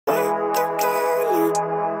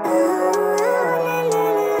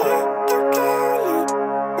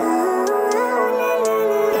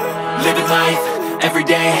every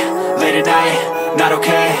day, late at night, not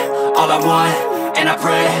okay. All I want, and I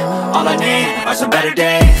pray, all I need are some better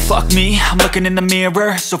days. Fuck me, I'm looking in the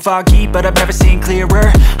mirror, so foggy, but I've never seen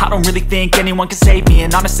clearer. I don't really think anyone can save me,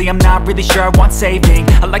 and honestly I'm not really sure I want saving.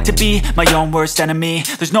 I like to be my own worst enemy.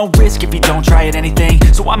 There's no risk if you don't try at anything,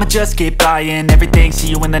 so I'ma just keep buying everything. See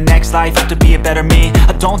you in the next life, have to be a better me.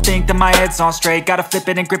 I don't think that my head's on straight, gotta flip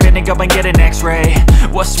it and grip it and go and get an x-ray.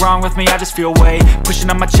 What's wrong with me? I just feel weight pushing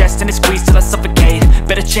on my chest and it squeezes till I suffocate.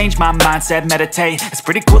 Better change my mindset, meditate. It's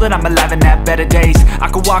pretty cool that I'm alive and have better days. I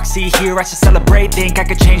could walk, see, hear, I should celebrate. Think I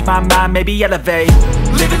could change my mind, maybe elevate.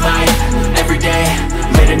 Living life, every day,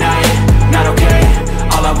 late at night, not okay.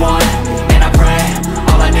 All I want, and I pray,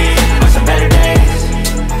 all I need are some better days.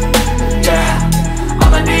 Yeah,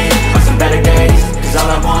 all I need are some better days. Cause all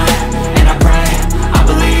I want, and I pray, I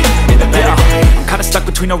believe in the better days. I'm kinda stuck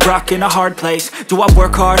between a rock and a hard place. Do I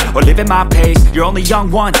work hard or live at my pace? You're only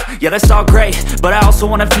young once, yeah that's all great, but I also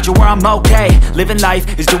want a future where I'm okay. Living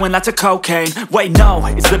life is doing lots of cocaine. Wait no,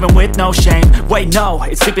 it's living with no shame. Wait no,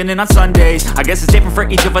 it's sleeping in on Sundays. I guess it's different for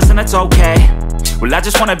each of us and that's okay. Well I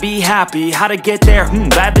just wanna be happy, how to get there?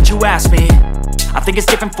 Glad that you asked me. I think it's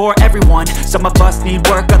different for everyone. Some of us need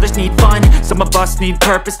work, others need fun. Some of us need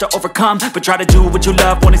purpose to overcome. But try to do what you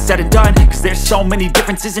love when it's said and done, cause there's so many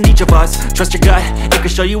differences in each of us. Trust your gut, it can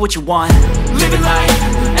show you what you want. Living life,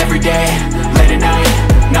 every day, late at night,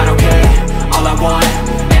 not okay. All I want,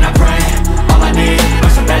 and I pray, all I need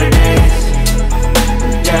are some better days.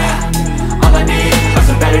 Yeah, all I need are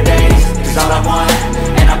some better days. Cause all I want,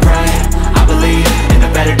 and I pray, I believe in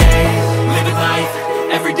the better days. Living life,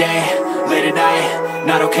 every day, late at night,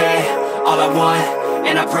 not okay. All I want,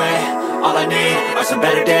 and I pray, all I need are some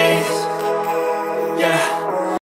better days. Yeah.